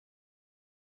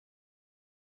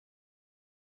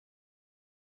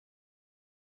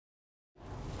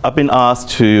I've been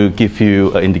asked to give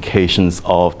you indications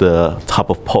of the type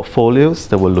of portfolios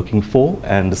that we're looking for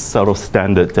and the sort of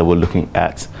standard that we're looking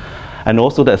at, and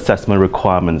also the assessment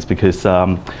requirements, because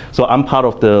so I'm part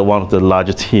of one of the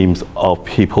larger teams of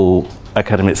people,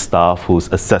 academic staff,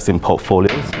 who's assessing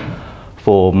portfolios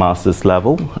for master's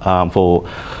level.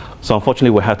 So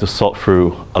unfortunately, we had to sort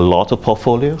through a lot of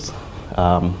portfolios.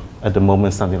 At the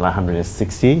moment, something like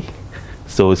 160.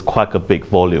 So it's quite a big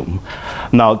volume.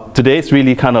 Now, today is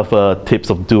really kind of tips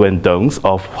of do and don'ts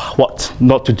of what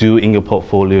not to do in your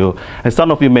portfolio. And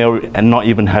some of you may not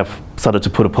even have started to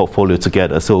put a portfolio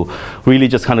together. So really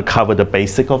just kind of cover the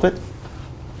basic of it.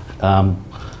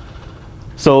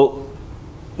 So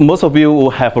most of you will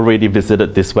have already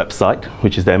visited this website,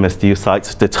 which is the MSD site,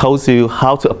 that tells you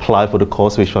how to apply for the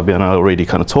course, which Fabian and I already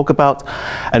kind of talk about,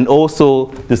 and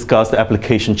also discuss the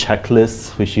application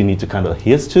checklist, which you need to kind of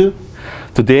adhere to.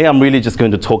 Today, I'm really just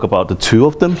going to talk about the two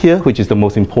of them here, which is the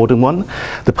most important one,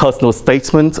 the personal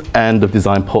statement and the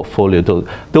design portfolio.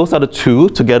 Those are the two,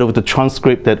 together with the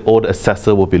transcript, that all the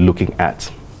assessor will be looking at.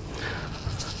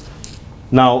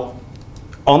 Now,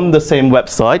 on the same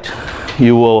website,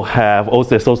 you will have,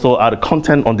 there's also other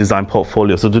content on design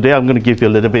portfolio. So today I'm going to give you a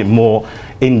little bit more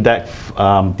in-depth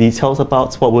details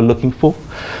about what we're looking for.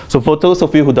 So for those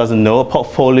of you who doesn't know, a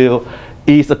portfolio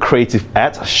is a creative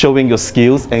act showing your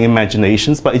skills and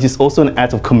imaginations, but it is also an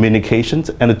act of communication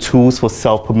and a tools for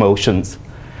self-promotions,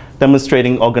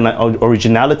 demonstrating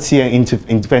originality and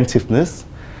inventiveness,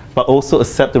 but also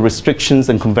accept the restrictions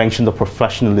and conventions of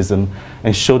professionalism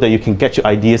and show that you can get your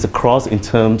ideas across in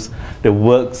terms that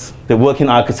working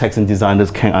architects and designers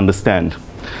can understand.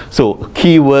 So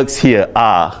key words here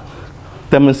are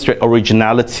demonstrate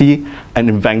originality and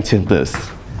inventiveness.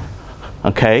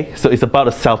 Okay, so it's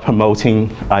about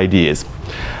self-promoting ideas.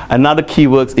 Another key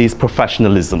word is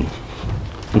professionalism.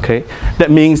 Okay,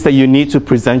 that means that you need to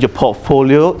present your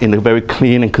portfolio in a very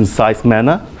clean and concise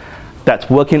manner that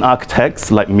working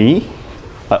architects like me,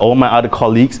 like all my other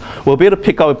colleagues, will be able to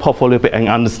pick up a portfolio and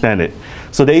understand it.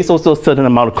 So there is also a certain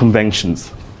amount of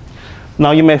conventions.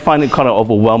 Now you may find it kind of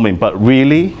overwhelming, but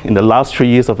really, in the last 3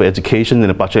 years of education in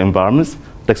the budget environments,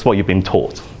 that's what you've been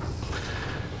taught.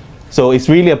 So it's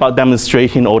really about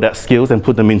demonstrating all that skills and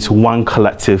put them into one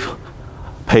collective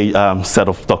set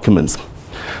of documents.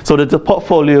 So the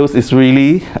portfolios is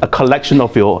really a collection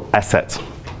of your assets.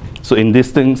 So in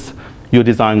this instance, your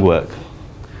design work.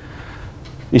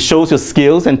 It shows your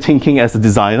skills and thinking as a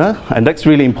designer, and that's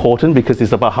really important because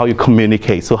it's about how you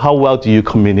communicate. So how well do you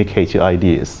communicate your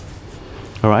ideas?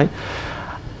 All right?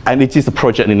 And it is a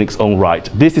project in its own right.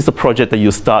 This is a project that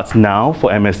you start now for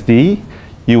MSD.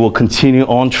 You will continue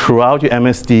on throughout your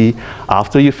MSD.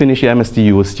 After you finish your MSD,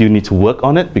 you will still need to work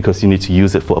on it because you need to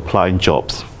use it for applying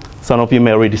jobs. Some of you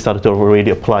may already started to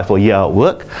apply for year out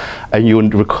work, and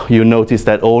you notice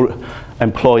that all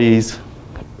employers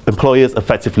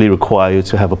effectively require you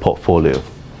to have a portfolio.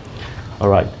 All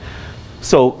right.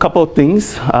 So a couple of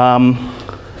things.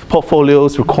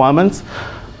 Portfolios requirements.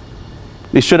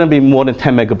 It shouldn't be more than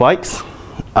 10 megabytes.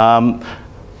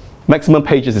 Maximum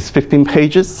pages is 15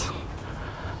 pages.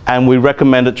 And we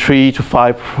recommended 3 to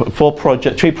 4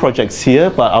 projects here,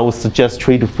 but I would suggest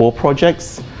 3 to 4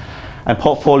 projects. And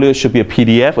portfolio should be a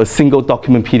PDF, a single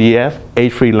document PDF,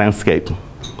 A3 landscape.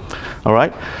 All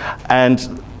right?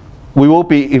 And we will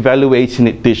be evaluating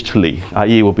it digitally,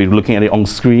 i.e. we'll be looking at it on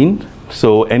screen.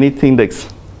 So anything that's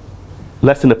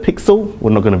less than a pixel,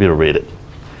 we're not going to be able to read it.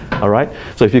 All right?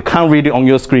 So if you can't read it on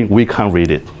your screen, we can't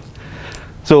read it.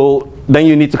 So then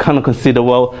you need to kind of consider,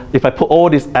 well, if I put all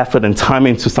this effort and time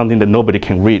into something that nobody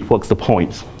can read, what's the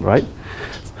point, right?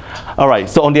 All right,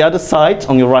 so on the other side,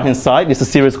 on your right-hand side, there's a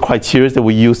series of criteria that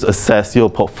we use to assess your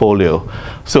portfolio.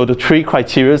 So the 3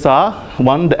 criteria are,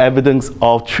 1, the evidence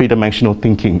of 3-dimensional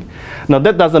thinking. Now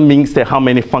that doesn't mean that how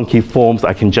many funky forms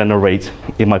I can generate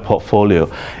in my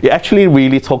portfolio. It actually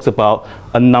really talks about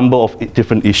a number of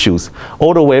different issues,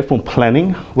 all the way from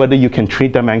planning, whether you can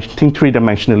think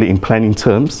 3-dimensionally in planning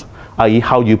terms, i.e.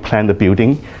 how you plan the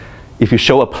building. If you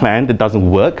show a plan that doesn't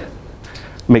work,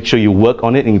 make sure you work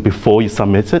on it before you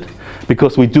submit it,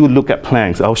 because we do look at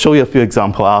plans. I'll show you a few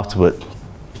examples afterward.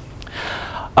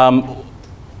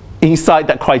 Inside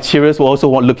that criteria, we're also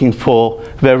looking for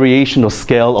variation or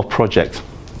scale of project.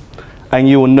 And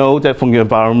you will know that from your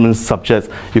environment subjects,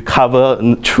 you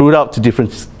cover throughout the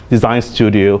different design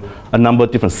studio a number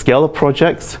of different scale of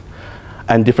projects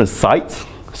and different sites.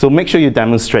 So make sure you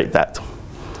demonstrate that.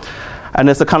 And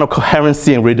there's a kind of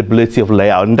coherency and readability of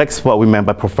layout, and that's what we meant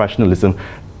by professionalism.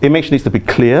 Image needs to be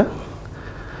clear.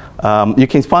 You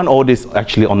can find all this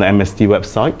actually on the MSD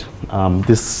website.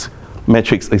 This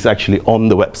metrics is actually on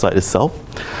the website itself.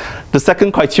 The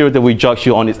second criteria that we judge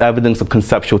you on is evidence of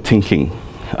conceptual thinking.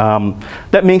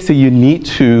 That means that you need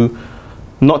to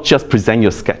not just present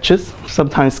your sketches.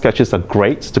 Sometimes sketches are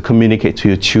great to communicate to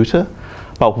your tutor,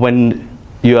 but when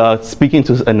you are speaking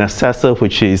to an assessor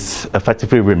which is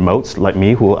effectively remote, like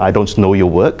me, who I don't know your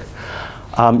work,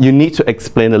 you need to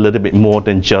explain a little bit more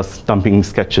than just dumping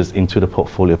sketches into the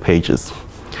portfolio pages.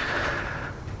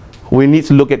 We need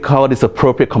to look at how these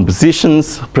appropriate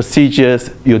compositions, procedures,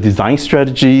 your design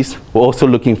strategies. We're also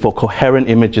looking for coherent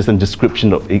images and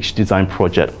description of each design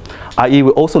project, i.e.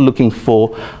 we're also looking for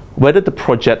whether the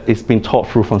project is being thought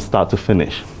through from start to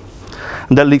finish.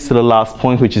 And that leads to the last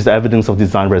point, which is evidence of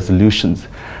design resolutions.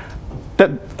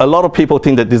 A lot of people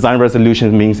think that design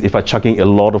resolution means if I chuck in a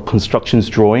lot of constructions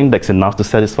drawing, that's enough to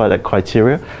satisfy that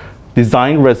criteria.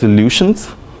 Design resolutions,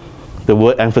 the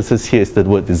word emphasis here is the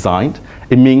word designed.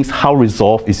 It means how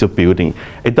resolved is your building.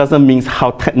 It doesn't mean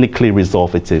how technically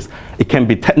resolved it is. It can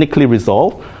be technically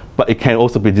resolved, but it can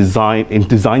also be designed, in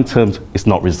design terms, it's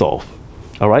not resolved.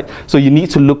 All right? So you need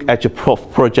to look at your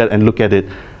project and look at it,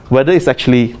 whether it's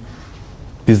actually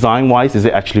design-wise, is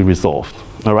it actually resolved?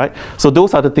 All right? So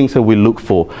those are the things that we look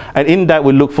for. And in that,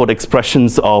 we look for the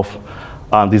expressions of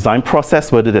design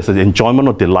process, whether there's an enjoyment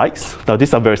or delights. Now,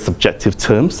 these are very subjective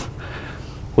terms.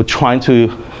 We're trying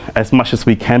to, as much as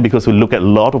we can, because we look at a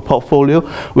lot of portfolio,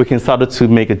 we can start to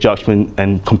make a judgment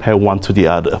and compare one to the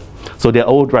other. So they're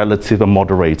all relative and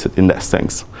moderated in that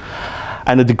sense.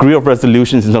 And the degree of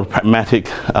resolution is not pragmatic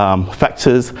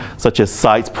factors such as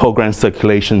size, program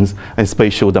circulations, and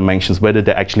spatial dimensions, whether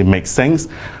they actually make sense,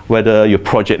 whether your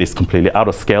project is completely out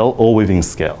of scale or within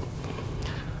scale.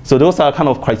 So those are kind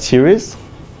of criteria.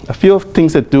 A few of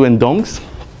things that do and don'ts.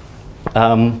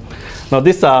 Now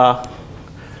these are,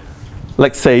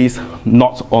 let's say,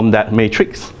 not on that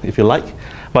matrix, if you like,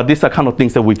 but these are kind of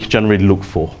things that we generally look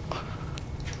for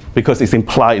because it's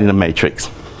implied in the matrix.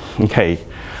 Okay.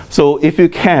 So if you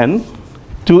can,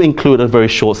 do include a very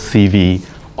short CV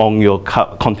on your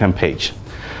content page,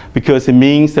 because it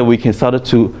means that we can start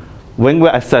to, when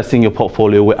we're assessing your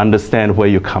portfolio, we understand where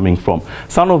you're coming from.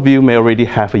 Some of you may already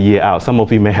have a year out. Some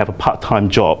of you may have a part-time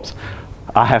jobs.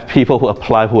 I have people who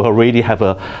apply who already have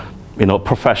a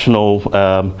professional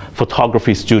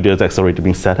photography studio that's already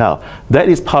been set out. That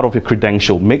is part of your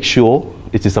credential. Make sure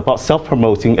it is about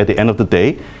self-promoting at the end of the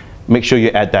day. Make sure you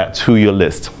add that to your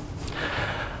list.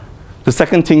 The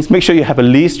second thing is make sure you have at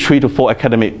least 3 to 4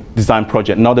 academic design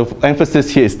projects. Now the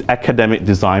emphasis here is academic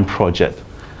design project.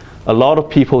 A lot of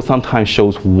people sometimes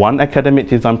shows 1 academic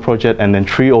design project and then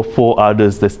 3 or 4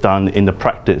 others that's done in the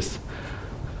practice.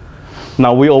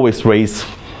 Now we always raise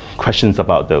questions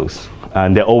about those,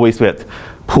 and they always get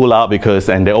pulled out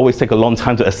and they always take a long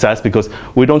time to assess because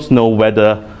we don't know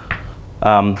whether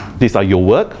these are your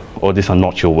work or these are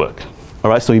not your work.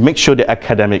 All right, so you make sure the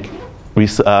academic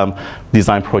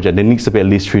design project, there needs to be at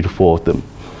least 3 to 4 of them.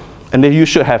 And then you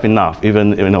should have enough,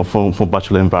 even for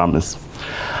bachelor environments.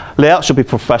 Layout should be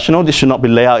professional. This should not be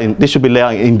this should be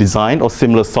layout in design or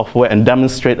similar software and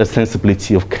demonstrate a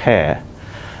sensibility of care.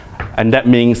 And that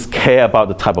means care about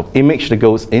the type of image that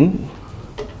goes in,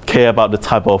 care about the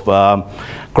type of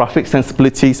graphic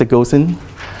sensibilities that goes in.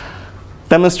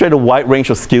 Demonstrate a wide range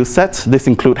of skill sets. This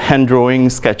include hand drawing,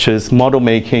 sketches, model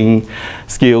making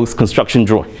skills, construction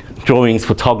drawings,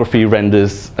 photography,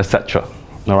 renders, etc.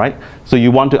 All right? So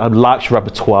you want a large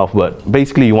repertoire of work.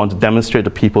 Basically, you want to demonstrate to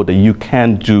people that you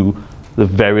can do the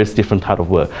various different type of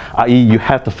work, i.e. you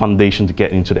have the foundation to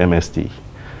get into the MSD.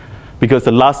 Because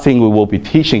the last thing we will be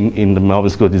teaching in the Melbourne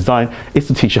School of Design is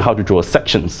to teach you how to draw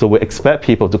sections. So we expect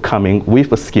people to come in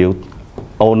with a skill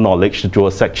or knowledge to draw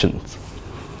sections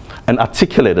and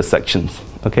articulate the sections,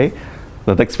 okay?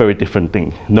 Now that's a very different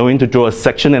thing. Knowing to draw a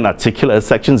section and articulate a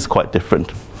section is quite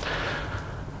different.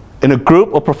 In a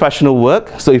group or professional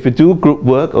work, so if you do group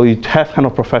work or you have kind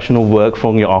of professional work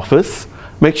from your office,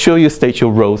 make sure you state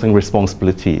your roles and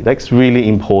responsibility. That's really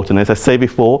important. As I said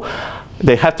before,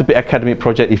 they have to be academic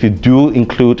project. If you do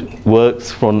include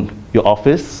works from your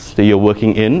office that you're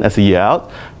working in as a year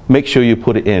out, make sure you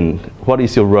put it in. What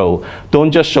is your role?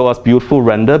 Don't just show us beautiful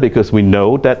render because we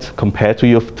know that compared to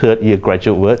your 3rd year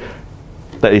graduate work,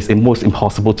 that is almost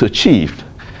impossible to achieve.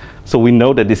 So we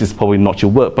know that this is probably not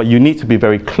your work, but you need to be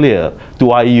very clear.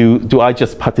 Do I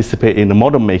just participate in the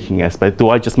model making aspect? Do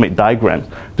I just make diagrams?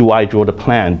 Do I draw the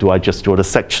plan? Do I just draw the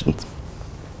sections?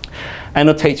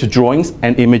 Annotate your drawings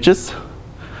and images.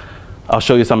 I'll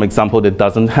show you some example that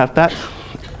doesn't have that.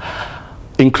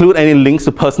 Include any links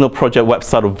to personal project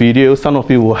website or video. Some of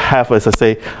you will have, as I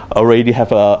say, already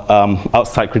have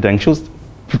outside credentials.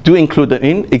 Do include them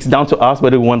in. It's down to us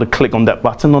whether we want to click on that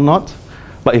button or not.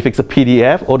 But if it's a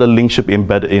PDF, all the links should be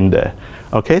embedded in there.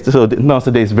 Okay, so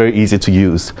nowadays it's very easy to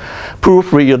use.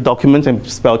 Proofread your document and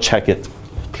spell check it.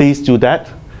 Please do that.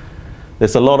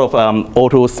 There's a lot of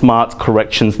auto smart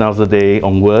corrections nowadays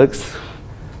on words.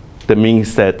 That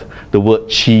means that the word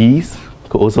cheese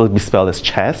could also be spelled as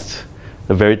chest,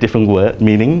 a very different word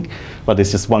meaning, but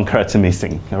there's just one character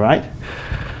missing, all right?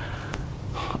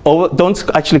 Don't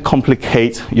actually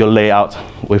complicate your layout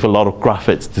with a lot of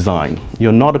graphics design.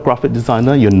 You're not a graphic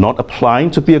designer, you're not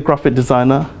applying to be a graphic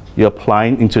designer, you're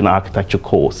applying into an architecture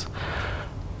course.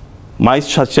 My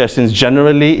suggestions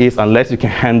generally is, unless you can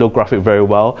handle graphic very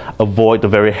well, avoid the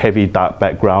very heavy dark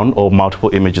background or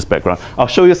multiple images background. I'll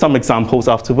show you some examples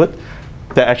afterward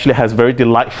that actually has very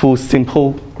delightful,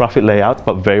 simple graphic layout,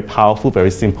 but very powerful, very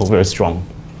simple, very strong.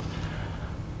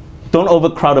 Don't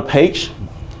overcrowd a page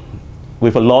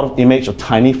with a lot of image or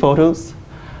tiny photos.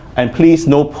 And please,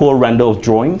 no poor render of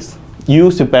drawings.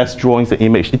 Use your best drawings and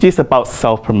image. It is about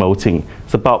self-promoting.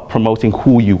 It's about promoting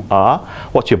who you are,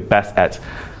 what you're best at.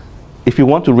 If you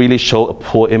want to really show a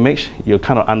poor image, you're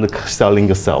kind of underselling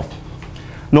yourself.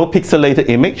 No pixelated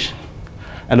image,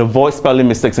 and avoid spelling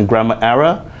mistakes and grammar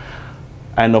error.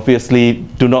 And obviously,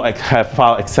 do not have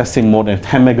file accessing more than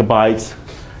 10 megabytes.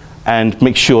 And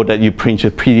make sure that you print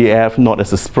your PDF not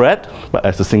as a spread, but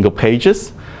as a single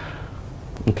pages.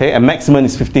 Okay, and maximum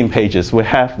is 15 pages. We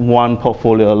have one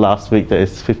portfolio last week that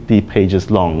is 50 pages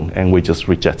long, and we just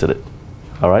rejected it,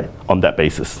 all right, on that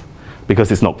basis. Because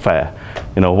it's not fair.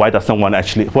 You know, why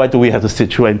do we have to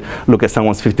sit through and look at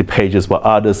someone's 50 pages while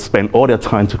others spend all their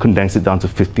time to condense it down to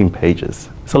 15 pages?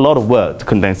 It's a lot of work to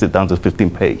condense it down to 15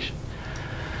 pages.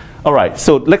 All right,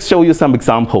 so let's show you some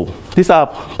example. These are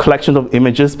collections of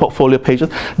images, portfolio pages.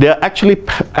 They are actually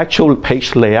actual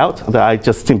page layout that I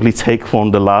just simply take from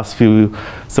the last few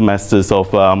semesters of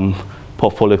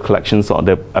portfolio collections or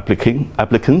the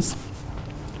applicants.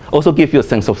 Also give you a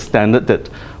sense of standard that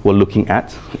we're looking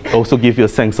at. Also give you a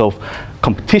sense of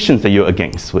competitions that you're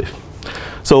against with.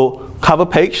 So cover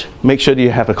page, make sure that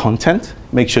you have a content.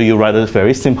 Make sure you write a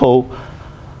very simple,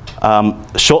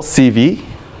 short CV.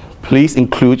 Please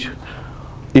include,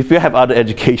 if you have other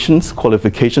educations,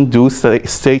 qualifications, do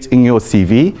state in your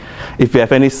CV. If you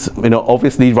have any,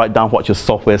 obviously write down what your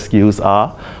software skills are,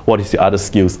 what your other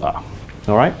skills are,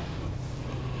 all right?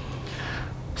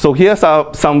 So here's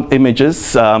some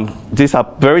images. These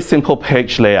are very simple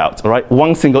page layouts, all right?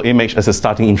 One single image as a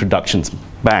starting introduction,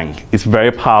 bang. It's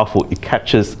very powerful. It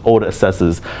captures all the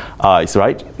assessor's eyes,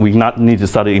 right? We not need to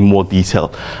study in more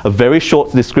detail. A very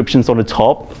short descriptions on the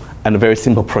top and a very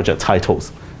simple project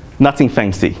titles. Nothing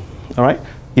fancy, all right?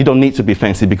 You don't need to be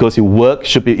fancy because your work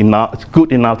should be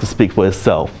good enough to speak for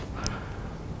itself,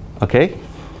 okay?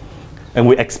 And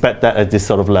we expect that at this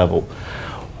sort of level.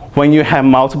 When you have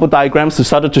multiple diagrams, you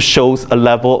started to show a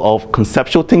level of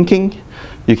conceptual thinking.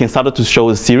 You can start to show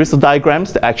a series of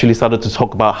diagrams that actually started to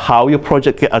talk about how your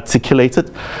project get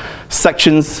articulated.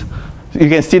 Sections, you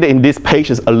can see that in these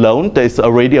pages alone, there's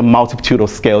already a multitude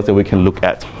of scales that we can look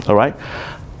at, all right?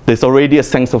 There's already a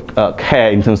sense of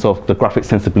care in terms of the graphic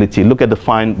sensibility. Look at the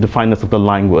fineness of the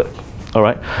line work, all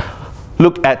right?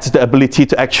 Look at the ability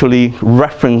to actually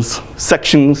reference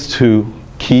sections to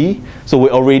key. So we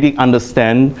already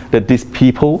understand that these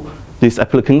people, these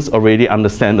applicants already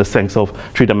understand the sense of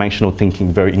three-dimensional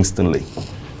thinking very instantly.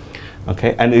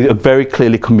 Okay, and it very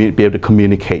clearly be able to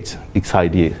communicate his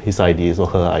ideas or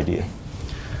her idea.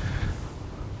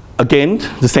 Again,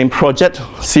 the same project,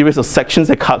 series of sections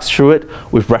that cuts through it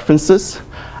with references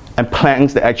and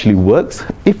plans that actually works.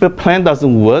 If a plan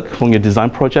doesn't work from your design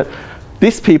project,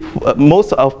 these people,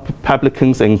 most of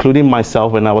applicants, including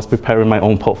myself when I was preparing my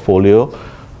own portfolio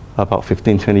about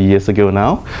 15, 20 years ago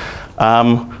now,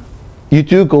 you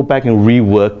do go back and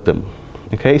rework them.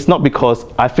 Okay, it's not because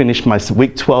I finished my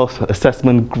week 12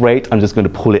 assessment, great, I'm just going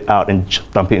to pull it out and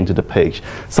dump it into the page.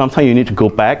 Sometimes you need to go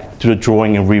back to the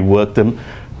drawing and rework them.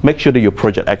 Make sure that your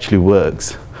project actually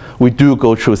works. We do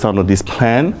go through some of these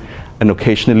plans and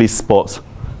occasionally spot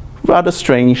rather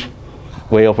strange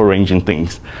way of arranging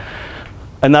things.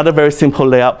 Another very simple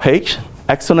layout page.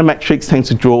 Axonometrics tends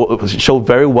to show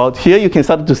very well. Here you can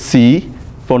start to see,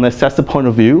 from an assessor point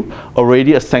of view,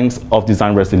 already a sense of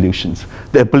design resolutions.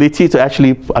 The ability to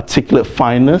actually articulate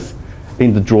fineness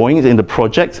in the drawings, in the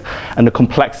project, and the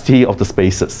complexity of the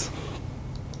spaces.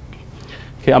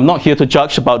 Okay, I'm not here to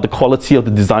judge about the quality of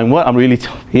the design work. I'm really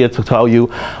here to tell you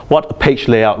what a page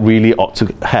layout really ought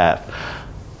to have.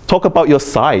 Talk about your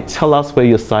site. Tell us where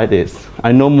your site is.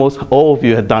 I know all of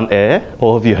you have done air,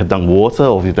 all of you have done water,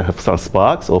 all of you have done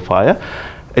sparks or fire.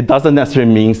 It doesn't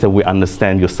necessarily mean that we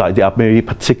understand your site. There are maybe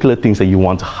particular things that you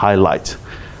want to highlight.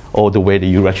 or the way that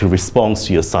you actually respond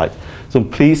to your site. So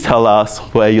please tell us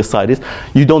where your site is.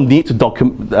 You don't need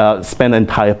to spend an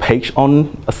entire page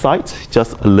on a site,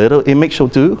 just a little image will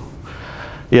do.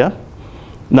 Yeah.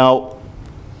 Now,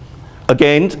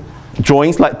 again,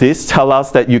 drawings like this tell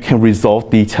us that you can resolve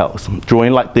details.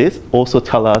 Drawing like this also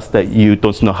tell us that you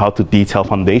don't know how to detail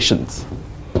foundations.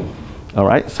 All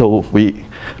right, so be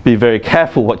very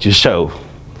careful what you show.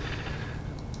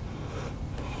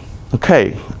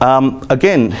 Okay,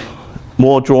 again,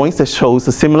 more drawings that shows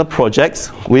the similar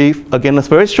projects. Again, a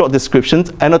very short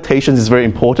descriptions. Annotations is very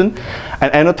important,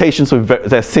 and annotations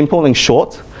they're simple and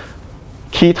short.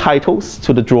 Key titles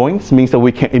to the drawings means that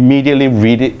we can immediately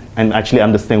read it and actually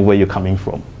understand where you're coming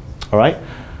from. All right.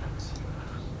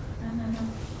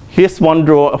 Here's one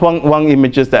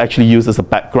images that actually uses a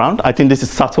background. I think this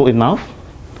is subtle enough,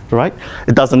 right?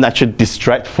 It doesn't actually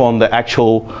distract from the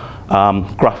actual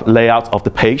graph layout of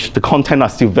the page. The content are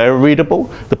still very readable.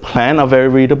 The plan are very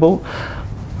readable.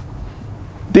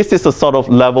 This is the sort of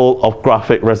level of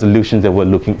graphic resolution that we're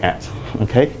looking at.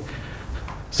 Okay.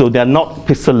 So they're not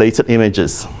pixelated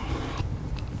images.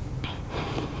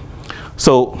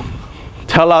 So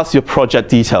tell us your project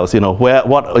details,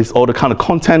 what is all the kind of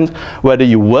content, whether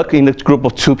you work in a group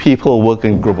of 2 people or work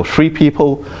in a group of 3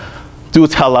 people. Do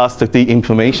tell us the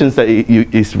information that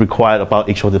is required about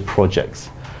each of the projects.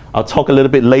 I'll talk a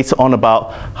little bit later on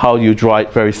about how you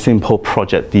write very simple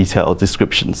project detail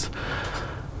descriptions.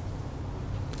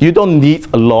 You don't need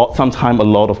sometimes a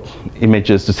lot of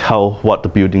images to tell what the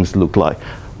buildings look like.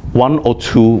 1 or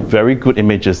 2 very good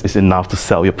images is enough to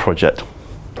sell your project.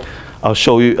 I'll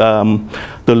show you,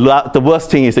 the worst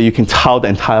thing is that you can tile the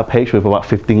entire page with about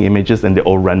 15 images and they're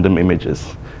all random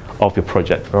images of your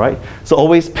project, all right? So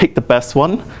always pick the best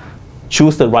one,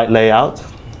 choose the right layout.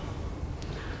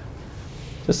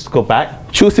 Just go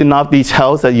back, choose enough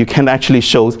details that you can actually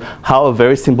show how a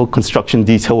very simple construction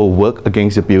detail will work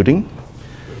against your building.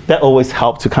 That always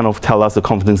helps to kind of tell us the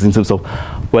confidence in terms of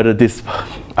whether this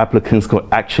applicants could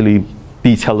actually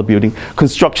detail the building.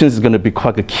 Construction is going to be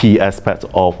quite a key aspect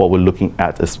of what we're looking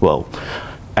at as well.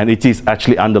 And it is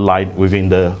actually underlined within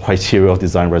the criteria of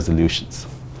design resolutions.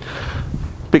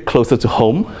 A bit closer to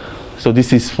home. So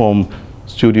this is from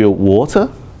Studio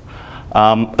Water.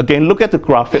 Again, look at the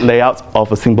graphic layout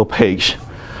of a single page.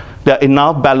 There are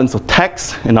enough balance of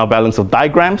text, enough balance of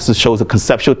diagrams to show the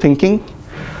conceptual thinking,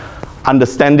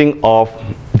 understanding of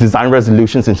design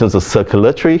resolutions in terms of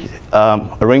circulatory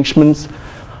arrangements,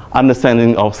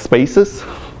 understanding of spaces.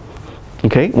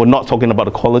 Okay, we're not talking about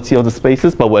the quality of the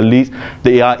spaces, but at least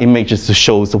there are images to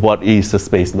show what is the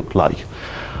space look like.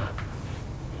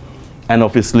 And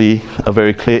obviously, a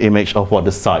very clear image of what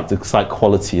the site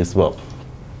quality as well.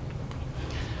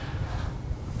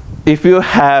 If you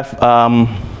have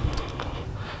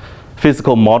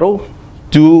physical model,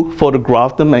 do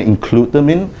photograph them and include them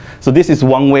in. So this is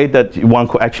one way that one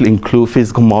could actually include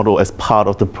physical model as part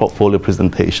of the portfolio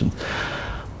presentation.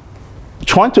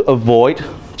 Trying to avoid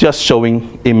just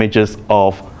showing images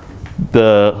of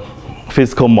the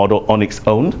physical model on its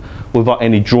own without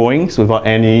any drawings, without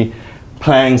any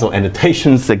plans or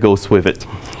annotations that goes with it,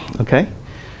 okay?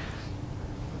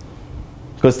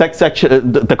 Because that's actually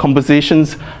the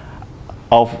compositions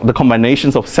of the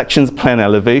combinations of sections, plan,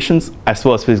 elevations, as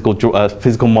well as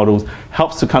physical models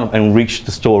helps to kind of enrich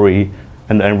the story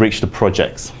and enrich the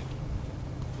projects.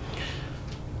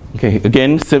 Okay,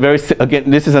 again,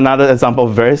 this is another example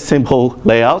of very simple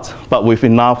layout, but with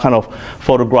enough kind of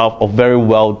photograph of very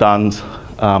well done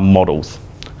models.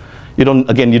 You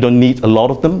don't need a lot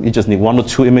of them. You just need 1 or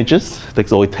 2 images.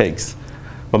 That's all it takes.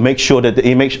 But make sure that the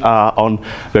image are on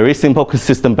very simple,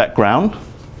 consistent background,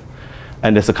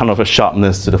 and there's a kind of a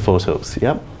sharpness to the photos.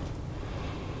 Yeah.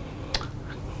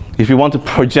 If you want to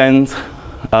present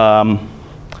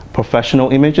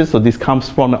professional images, so this comes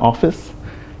from an office,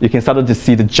 you can start to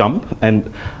see the jump,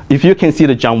 and if you can see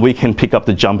the jump, we can pick up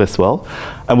the jump as well,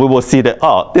 and we will see that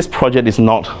this project is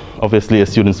not obviously a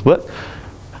student's work.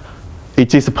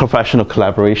 It is a professional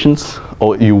collaborations,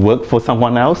 or you work for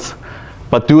someone else,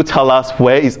 but do tell us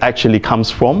where it actually comes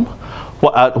from.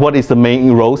 What is the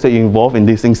main roles that you involve in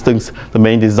this instance, the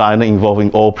main designer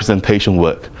involving all presentation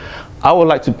work. I would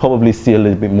like to probably see a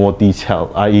little bit more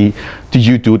detail, i.e., do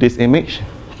you do this image?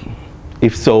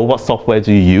 If so, what software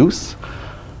do you use?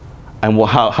 And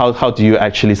how do you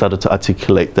actually start to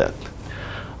articulate that?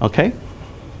 Okay?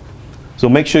 So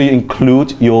make sure you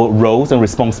include your roles and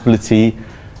responsibility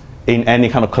in any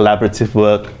kind of collaborative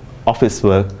work, office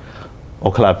work,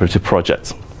 or collaborative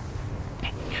projects.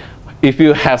 If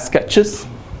you have sketches,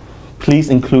 please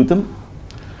include them.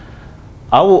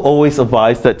 I will always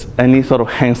advise that any sort of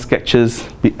hand sketches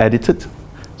be edited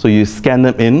So you scan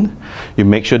them in, you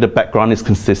make sure the background is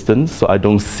consistent, so I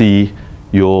don't see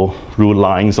your rule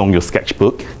lines on your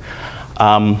sketchbook.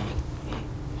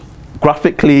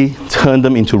 Graphically turn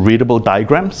them into readable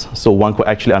diagrams, so one could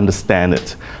actually understand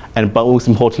it. And most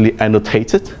importantly,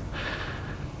 annotate it.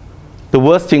 The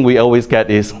worst thing we always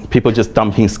get is people just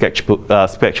dumping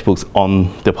sketchbooks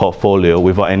on the portfolio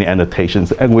without any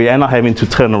annotations. And we end up having to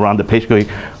turn around the page going,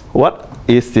 what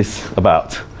is this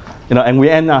about? And we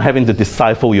end up having to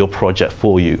decipher your project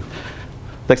for you.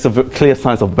 That's a clear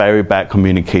sign of very bad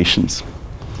communications.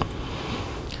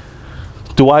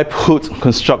 Do I put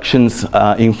constructions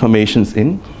informations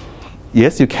in?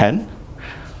 Yes, you can.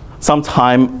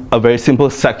 Sometimes a very simple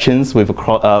sections with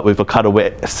a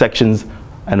cutaway sections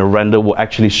and a render will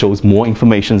actually shows more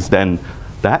information than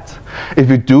that. If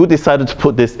you do decide to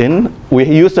put this in, we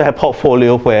used to have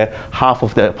portfolio where half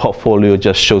of the portfolio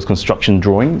just shows construction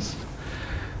drawings.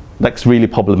 That's really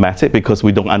problematic because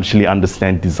we don't actually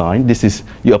understand design.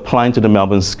 You're applying to the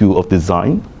Melbourne School of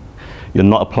Design. You're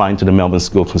not applying to the Melbourne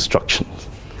School of Construction.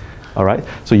 All right?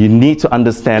 So you need to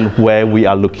understand where we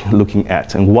are looking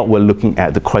at and what we're looking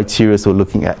at, the criteria we're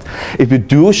looking at. If you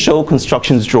do show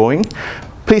constructions drawing,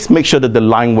 please make sure that the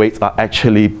line weights are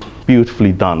actually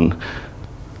beautifully done.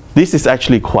 This is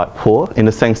actually quite poor in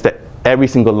the sense that every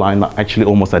single line are actually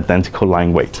almost identical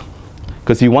line weight.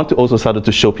 Because you want to also start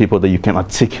to show people that you can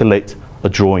articulate the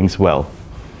drawings well.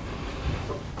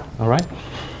 All right?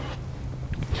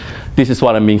 This is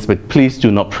what I mean, but please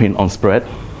do not print on spread.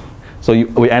 So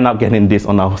we end up getting this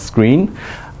on our screen.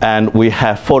 And we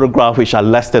have photographs which are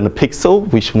less than a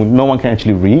pixel, which no one can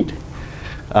actually read.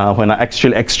 When I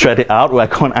actually extract it out, I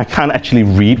can't actually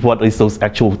read what those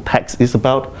actual text is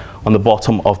about on the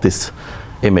bottom of this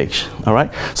image. All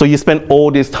right? So you spend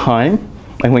all this time,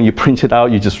 and when you print it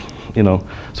out, you just,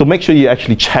 so make sure you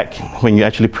actually check when you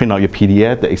actually print out your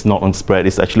PDF that it's not on spread,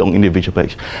 it's actually on individual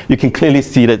page. You can clearly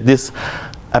see that this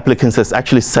applicant has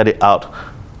actually set it out.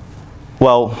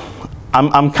 Well,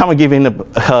 I'm kind of giving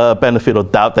her benefit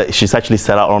of doubt that she's actually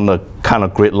set out on a kind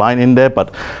of grid line in there,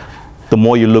 but the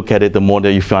more you look at it, the more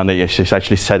that you find that she's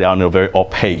actually set it out on a very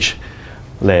odd page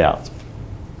layout.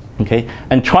 Okay?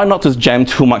 And try not to jam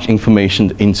too much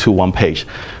information into one page.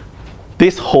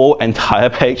 This whole entire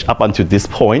page up until this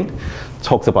point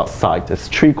talks about site. It's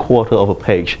 3/4 of a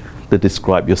page to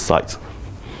describe your site.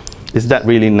 Is that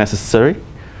really necessary?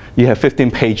 You have 15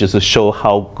 pages to show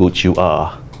how good you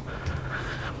are.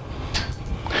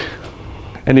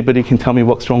 Anybody can tell me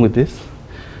what's wrong with this?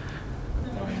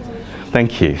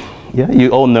 Thank you. Yeah, you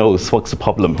all know what's the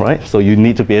problem, right? So you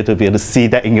need to be able to see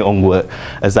that in your own word.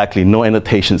 Exactly, no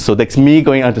annotation. So that's me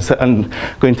going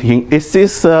thinking, is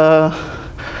this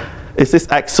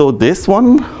axle this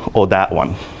one or that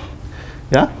one?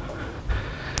 Yeah?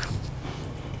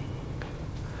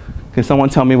 Can someone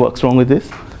tell me what's wrong with this?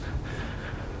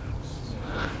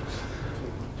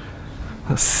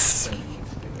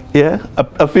 Yeah,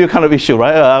 a few kind of issue,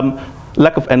 right?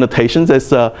 Lack of annotations.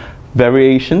 There's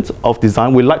variations of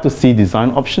design. We like to see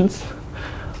design options,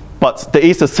 but there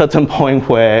is a certain point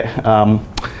where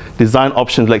design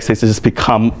options, like say, just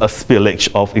become a spillage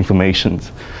of information.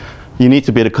 You need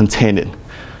to be able to contain it.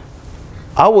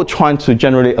 I will try to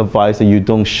generally advise that you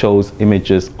don't show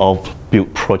images of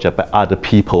built project by other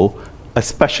people,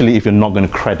 especially if you're not going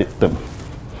to credit them.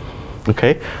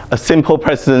 Okay, a simple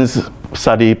precedence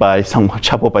study by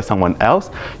chapel by someone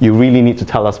else, you really need to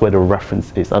tell us where the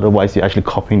reference is. Otherwise, you're actually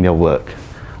copying their work.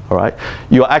 All right,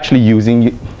 you're actually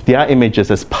using their images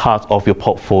as part of your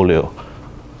portfolio.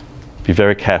 Be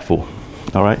very careful.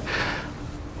 All right,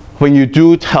 when you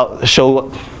do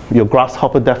show your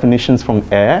grasshopper definitions from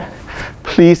air,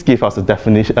 please give us a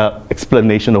definition,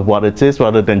 explanation of what it is,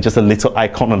 rather than just a little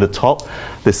icon on the top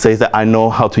that says that I know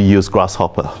how to use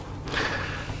grasshopper.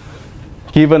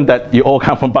 Given that you all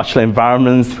come from bachelor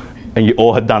environments and you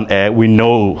all have done air, we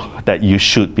know that you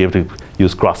should be able to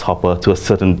use grasshopper to a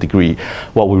certain degree.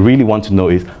 What we really want to know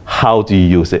is how do you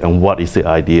use it and what is the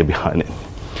idea behind it.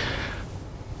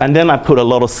 And then I put a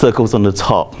lot of circles on the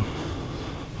top.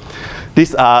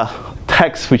 These are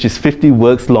text which is 50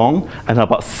 words long and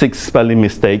about 6 spelling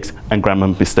mistakes and grammar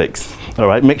mistakes. All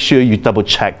right, make sure you double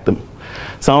check them.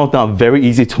 Some of them are very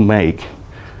easy to make.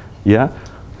 Yeah.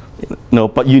 No,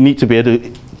 but you need to be able to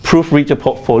proofread your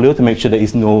portfolio to make sure there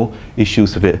is no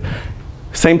issues with it.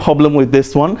 Same problem with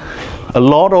this one. A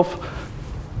lot of,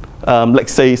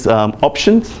 let's say,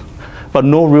 options, but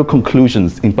no real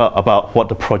conclusions about what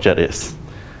the project is.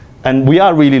 And we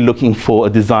are really looking for a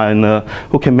designer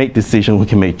who can make decisions, who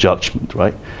can make judgment,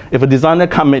 right? If a designer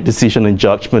can't make decision and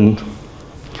judgment,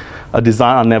 a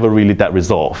design are never really that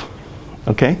resolved,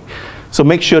 okay? So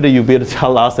make sure that you'll be able to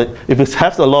tell us that if it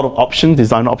has a lot of options,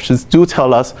 design options, do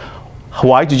tell us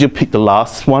why did you pick the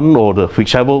last one or the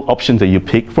whichever option that you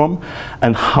pick from,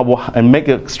 and make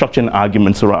a structured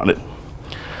arguments around it.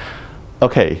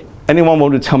 Okay, anyone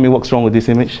want to tell me what's wrong with this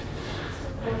image?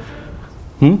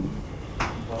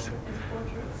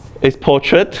 It's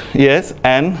portrait, yes,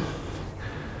 and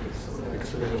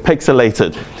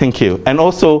pixelated, thank you. And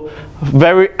also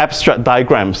very abstract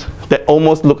diagrams that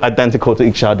almost look identical to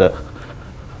each other.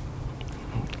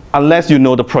 Unless you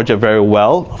know the project very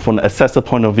well, from the assessor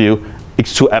point of view,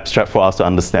 it's too abstract for us to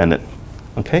understand it,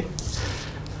 okay?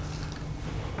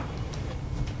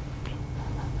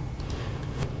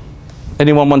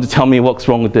 Anyone want to tell me what's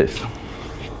wrong with this?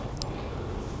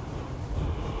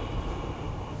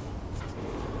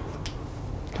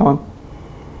 Come on.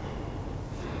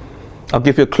 I'll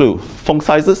give you a clue. Font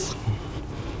sizes,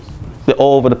 they're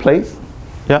all over the place,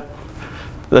 yeah?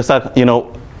 There's like, you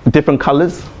know, different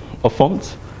colors of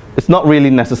fonts. It's not really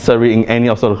necessary in any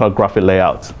of sort of graphic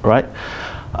layouts, right?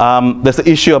 There's an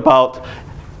issue about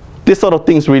this sort of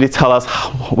things really tell us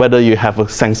whether you have a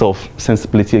sense of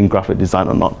sensibility in graphic design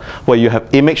or not. Where you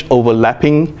have image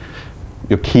overlapping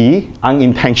your key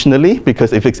unintentionally,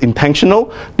 because if it's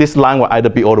intentional, this line will either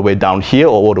be all the way down here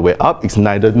or all the way up. It's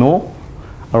neither nor,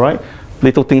 all right?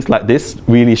 Little things like this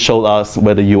really show us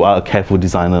whether you are a careful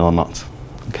designer or not,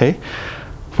 okay?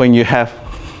 When you have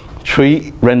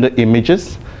 3 rendered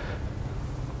images,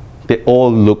 they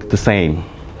all look the same.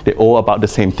 They're all about the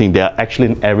same thing. They are actually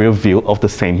an aerial view of the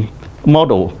same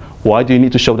model. Why do you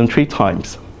need to show them 3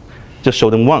 times? Just show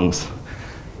them once.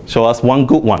 Show us one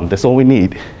good one. That's all we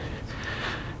need.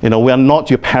 You know, we are not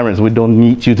your parents. We don't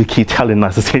need you to keep telling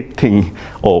us the same thing.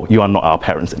 Or you are not our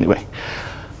parents anyway.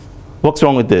 What's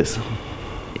wrong with this?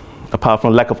 Apart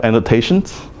from lack of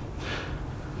annotations,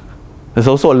 there's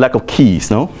also a lack of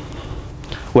keys, no?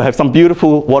 We have some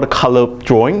beautiful watercolor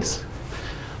drawings,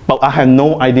 but I have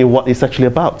no idea what it's actually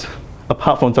about,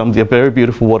 apart from some of the very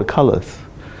beautiful watercolors.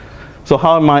 So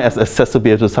how am I as an assessor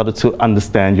be able to start to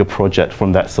understand your project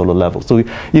from that sort of level? So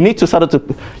you need to start to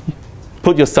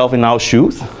put yourself in our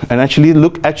shoes and actually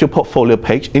look at your portfolio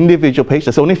page, individual page.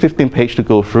 There's only 15 pages to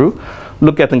go through.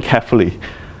 Look at them carefully.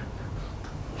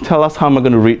 Tell us how am I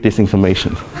going to read this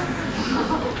information.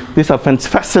 These are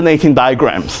fascinating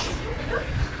diagrams.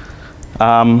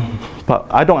 But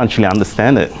I don't actually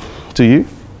understand it. Do you?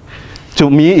 To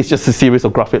me, it's just a series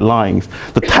of graphic lines.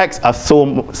 The texts are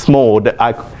so small that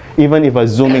even if I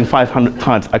zoom in 500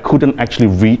 times, I couldn't actually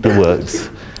read the words.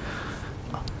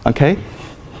 Okay?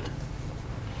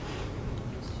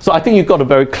 So I think you've got a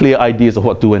very clear ideas of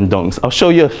what do and don'ts. I'll show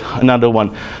you another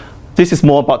one. This is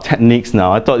more about techniques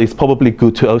now. I thought it's probably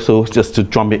good to also just to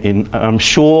drum it in. I'm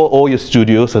sure all your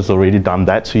studios has already done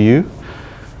that to you,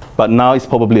 but now it's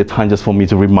probably a time just for me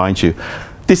to remind you.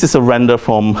 This is a render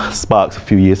from Sparks a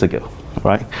few years ago,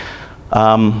 right?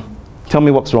 Tell me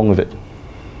what's wrong with it.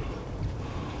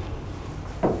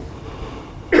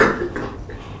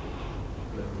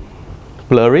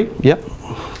 Blurry, yep.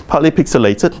 Partly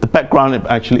pixelated. The background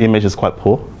actually image is quite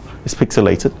poor. It's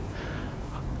pixelated.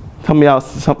 Tell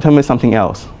me something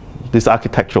else. This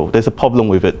architectural, there's a problem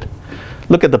with it.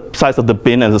 Look at the size of the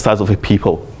bin and the size of the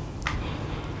people.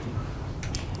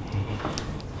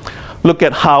 Look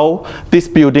at how this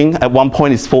building at one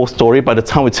point is 4-story. By the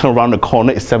time we turn around the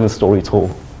corner, it's 7-story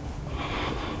tall.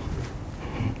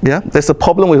 Yeah, there's a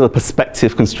problem with the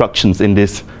perspective constructions in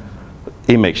this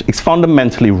image. It's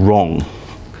fundamentally wrong.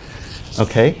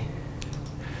 Okay?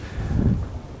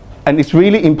 And it's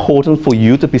really important for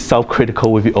you to be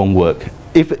self-critical with your own work.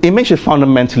 If the image is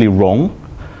fundamentally wrong,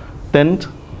 then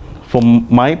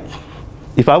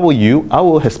if I were you, I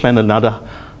would have spent another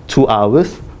 2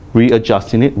 hours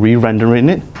readjusting it, re-rendering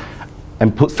it,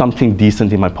 and put something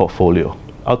decent in my portfolio.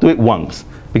 I'll do it once,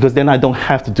 because then I don't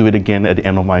have to do it again at the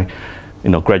end of my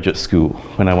graduate school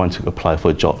when I want to apply for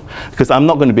a job. Because I'm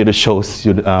not going to be able to show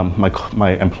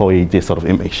my employee this sort of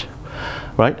image,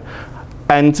 right?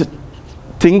 And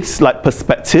things like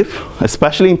perspective,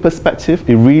 especially in perspective,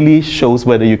 it really shows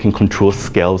whether you can control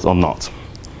scales or not.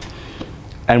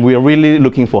 And we are really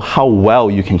looking for how well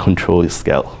you can control your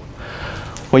scale.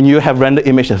 When you have rendered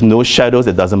image that has no shadows,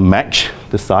 it doesn't match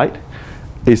the side,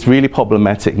 it's really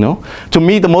problematic, no? To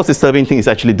me, the most disturbing thing is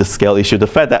actually the scale issue. The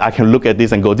fact that I can look at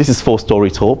this and go, this is 4-story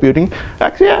tall building.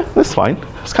 Actually, yeah, that's fine.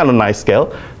 It's kind of nice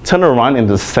scale. Turn around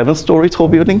into a 7-story tall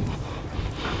building.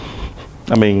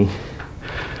 I mean,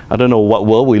 I don't know what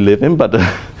world we live in, but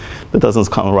that doesn't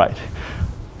sound right.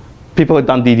 People who have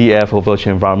done DDF or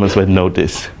virtual environments will know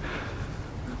this.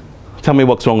 Tell me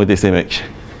what's wrong with this image.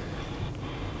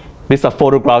 These are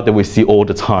photographs that we see all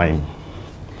the time.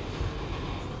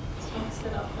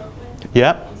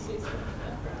 Yeah.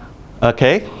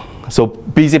 Okay. So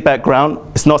busy background.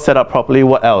 It's not set up properly.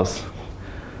 What else?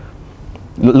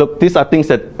 Look, these are things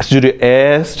that Studio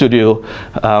Air, Studio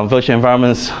Virtual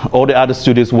Environments, all the other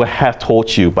studios will have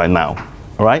taught you by now.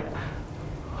 All right.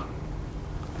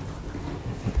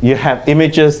 You have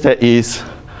images that is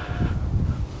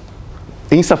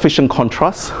insufficient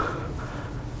contrast.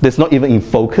 There's not even in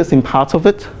focus in part of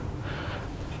it.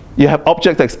 You have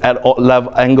objects that's at all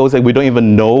level angles that we don't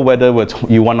even know whether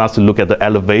you want us to look at the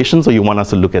elevations or you want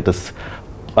us to look at this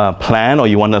plan or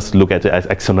you want us to look at it as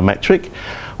axonometric.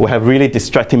 We have really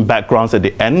distracting backgrounds at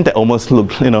the end that almost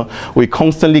look, we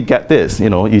constantly get this,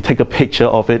 you take a picture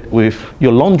of it with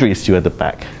your laundry still at the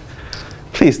back.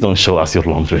 Please don't show us your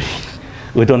laundry.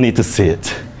 We don't need to see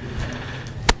it.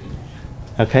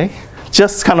 Okay?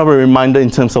 Just kind of a reminder in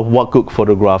terms of what good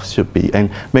photographs should be,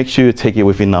 and make sure you take it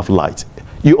with enough light.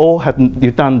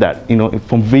 You've done that,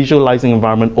 from visualizing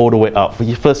environment all the way up, from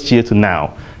your first year to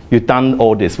now. You've done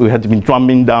all this. We had been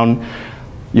drumming down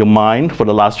your mind for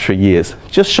the last 3 years.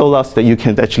 Just show us that you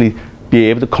can actually be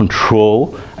able to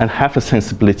control and have a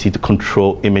sensibility to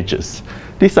control images.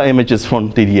 These are images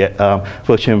from the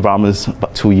virtual environments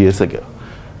about 2 years ago.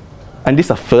 And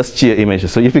these are first year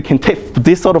images. So if you can take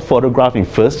this sort of photograph in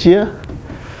first year,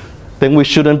 then we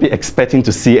shouldn't be expecting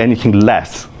to see anything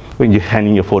less when you're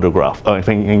handing your photograph or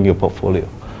in your portfolio.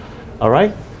 All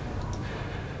right?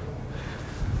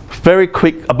 Very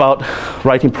quick about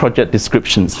writing project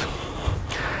descriptions.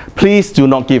 Please do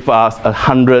not give us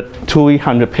 100,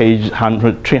 200 page,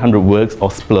 300 words or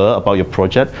splur about your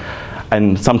project,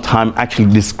 and sometimes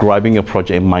actually describing your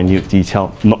project in minute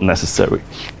detail, not necessary.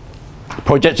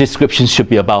 Project descriptions should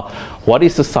be about what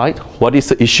is the site, what is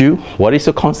the issue, what is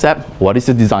the concept, what is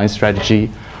the design strategy,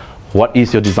 what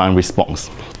is your design response.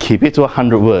 Keep it to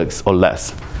 100 words or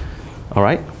less. All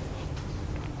right?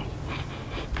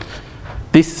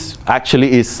 This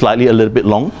actually is slightly a little bit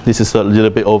long. This is a little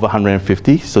bit over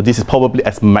 150. So this is probably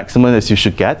as maximum as you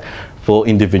should get for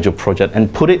individual project.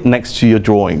 And put it next to your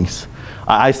drawings.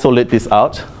 I isolate this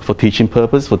out for teaching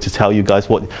purpose, to tell you guys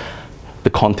what the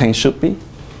content should be.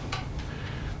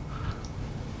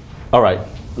 All right,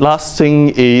 last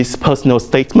thing is personal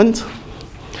statement.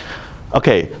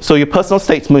 Okay, so your personal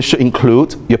statement should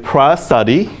include your prior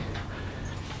study,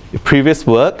 your previous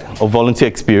work or volunteer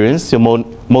experience, your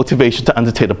motivation to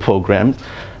undertake the program,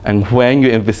 and when you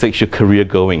envisage your career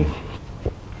going.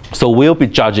 So we'll be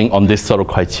judging on this sort of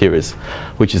criteria,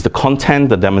 which is the content,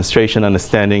 the demonstration,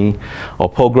 understanding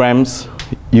of programs,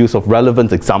 use of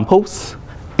relevant examples,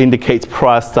 indicates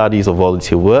prior studies or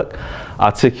volunteer work,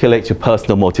 articulate your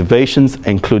personal motivations,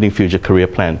 including future career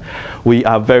plan. We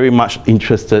are very much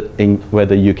interested in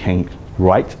whether you can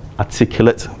write,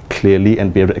 articulate clearly,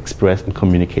 and be able to express and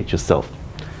communicate yourself.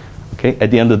 Okay? At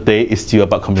the end of the day, it's still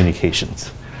about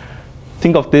communications.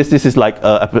 Think of this is like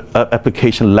an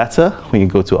application letter when you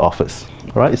go to office.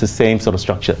 All right? It's the same sort of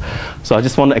structure. So I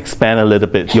just want to expand a little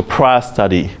bit. Your prior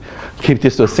study, keep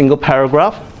this to a single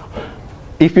paragraph.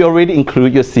 If you already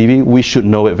include your CV, we should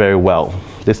know it very well.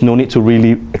 There's no need to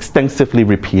really extensively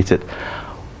repeat it.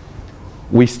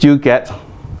 We still get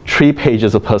 3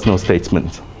 pages of personal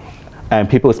statement. And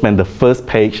people spend the first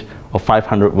page of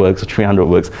 500 words or 300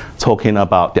 words talking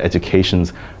about their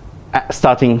educations,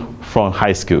 starting from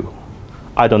high school.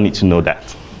 I don't need to know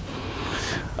that.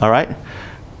 All right?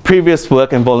 Previous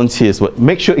work and volunteers work.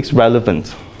 Make sure it's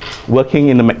relevant. Working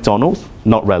in the McDonald's,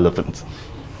 not relevant.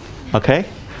 Okay?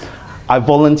 I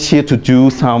volunteer to do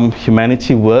some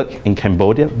humanity work in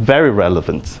Cambodia, very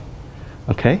relevant.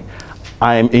 Okay?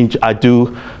 I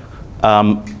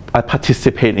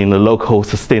participate in the local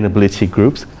sustainability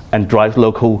groups and drive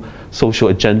local social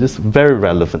agendas, very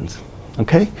relevant.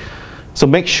 Okay? So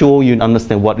make sure you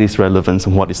understand what is relevant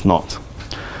and what is not.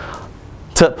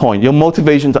 Third point, your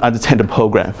motivation to undertake the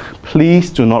program. Please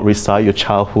do not recite your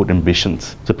childhood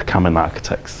ambitions to become an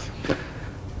architect.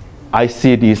 I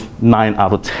see these 9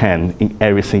 out of 10 in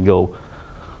every single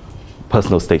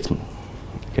personal statement.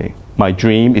 Okay? My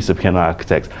dream is to become an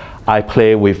architect. I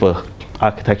play with an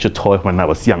architecture toy when I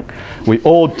was young. We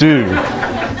all do.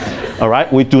 All right?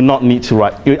 We do not need to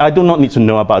write. I do not need to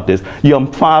know about this. You're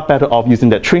far better off using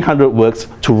that 300 words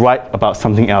to write about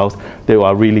something else that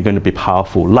are really going to be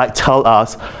powerful. Like tell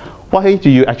us, why do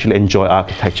you actually enjoy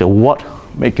architecture? What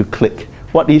makes you click?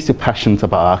 What is your passion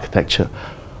about architecture?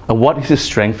 And what is your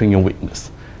strength and your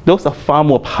weakness? Those are far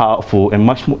more powerful and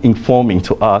much more informing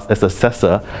to us as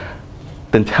assessor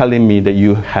than telling me that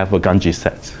you have a Ganji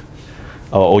set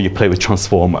or you play with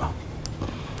Transformer.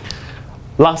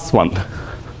 Last one.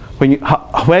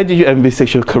 Where do you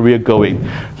envisage your career going?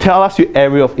 Tell us your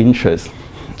area of interest.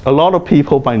 A lot of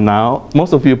people by now,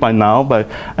 most of you by now, by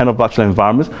end of bachelor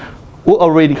environments, will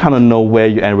already kind of know where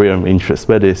your area of interest,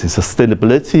 whether it's in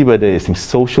sustainability, whether it's in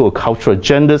social or cultural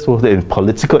agendas, whether in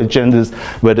political agendas,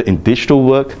 whether in digital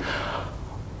work,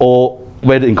 or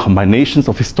whether in combinations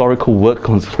of historical work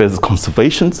versus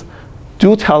conservations.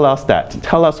 Do tell us that.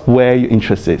 Tell us where your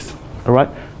interest is, all right?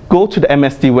 Go to the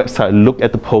MSD website, look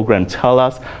at the program, tell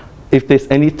us if there's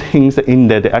any things in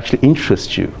there that actually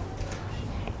interest you,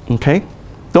 okay?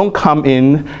 Don't come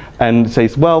in and say,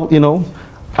 well, you know,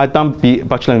 I've done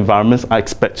bachelor environments, I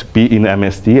expect to be in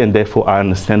MSD, and therefore I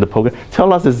understand the program.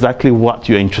 Tell us exactly what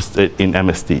you're interested in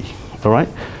MSD, all right?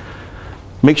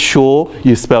 Make sure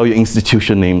you spell your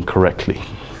institution name correctly.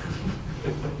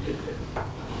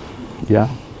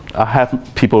 Yeah, I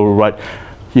have people who write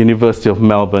University of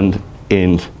Melbourne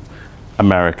in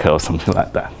America or something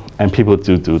like that, and people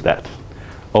do that.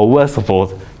 Or worst of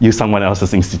all, use someone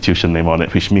else's institution name on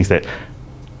it, which means that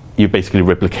you basically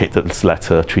replicated this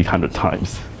letter 300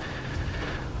 times.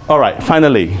 All right,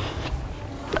 finally,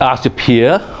 ask your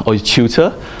peer or your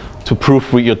tutor to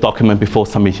proofread your document before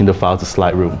submitting the file to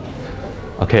Slideroom.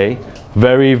 Okay,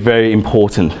 very, very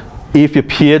important. If your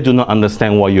peer do not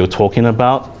understand what you're talking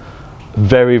about,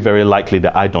 very, very likely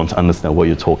that I don't understand what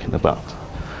you're talking about.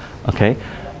 Okay,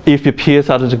 if your peer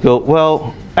started to go,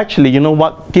 well, actually, you know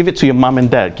what? Give it to your mom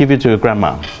and dad. Give it to your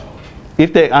grandma.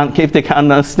 If they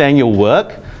can understand your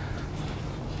work,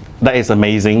 that is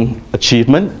amazing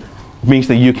achievement. It means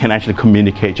that you can actually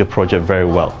communicate your project very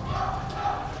well.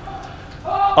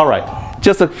 All right,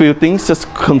 just a few things, just to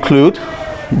conclude.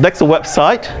 That's the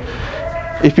website.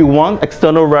 If you want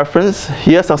external reference,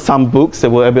 here's some books that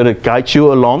will be able to guide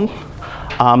you along.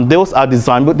 Those are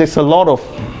design books. There's a lot of,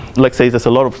 let's say, there's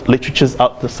a lot of literatures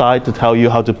out the side to tell you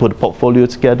how to put a portfolio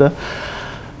together.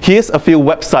 Here's a few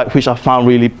websites which I found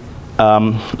really,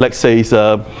 let's say, it's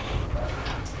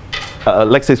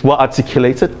well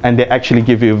articulated, and they actually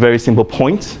give you very simple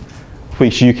points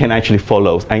which you can actually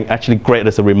follow and actually great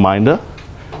as a reminder.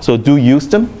 So do use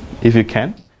them if you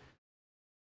can.